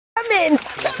coming! Is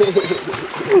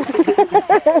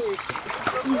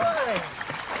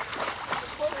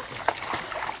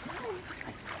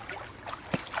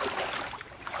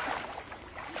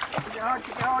it hard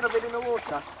to get hold of it in the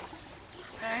water?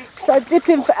 Start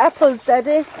dipping for apples,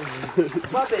 Daddy.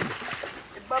 Bobbing.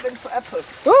 It's bobbing for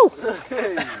apples. Oh!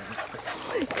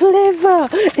 Clever!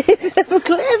 It's so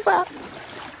clever!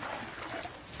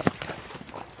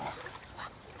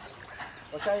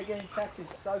 I'll show you getting taxis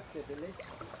soaked it, Billy.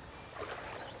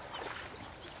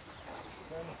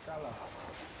 Colour.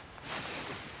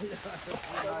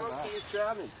 The monkey is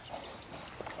drowning.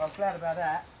 I'm glad about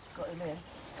that. Got him in.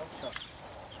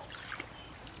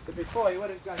 But before he would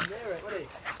have gone near it, would he?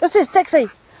 What's this? Dixie!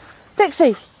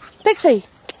 Dixie! Dixie!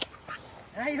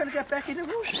 Now you got to get back in the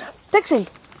water. Dixie!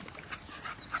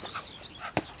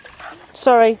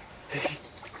 Sorry.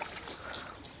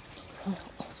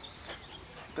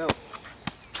 Bill,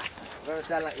 I don't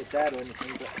sound like your dad or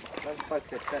anything, but don't soak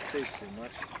their tattoos too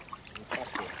much.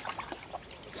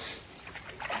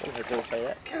 I've heard Bill say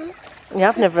that. Come on. Yeah,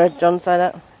 I've never heard John say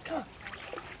that. Come on.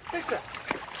 Mister.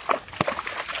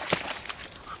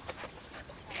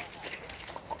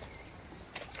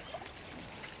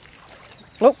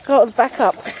 Oh, got the back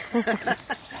up.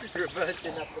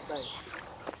 Reversing up the bank.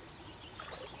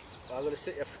 I'm going to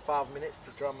sit here for 5 minutes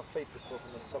to dry my feet before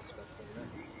my socks back on,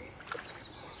 you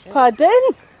know.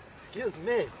 Pardon? Excuse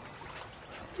me.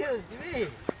 Excuse me.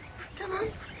 Come on.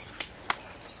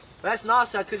 That's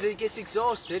nice because he gets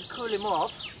exhausted, cool him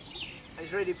off.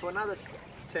 He's ready for another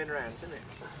 10 rounds, isn't it?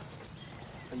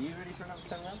 Are you ready for another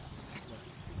 10 rounds?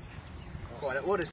 Quite. What is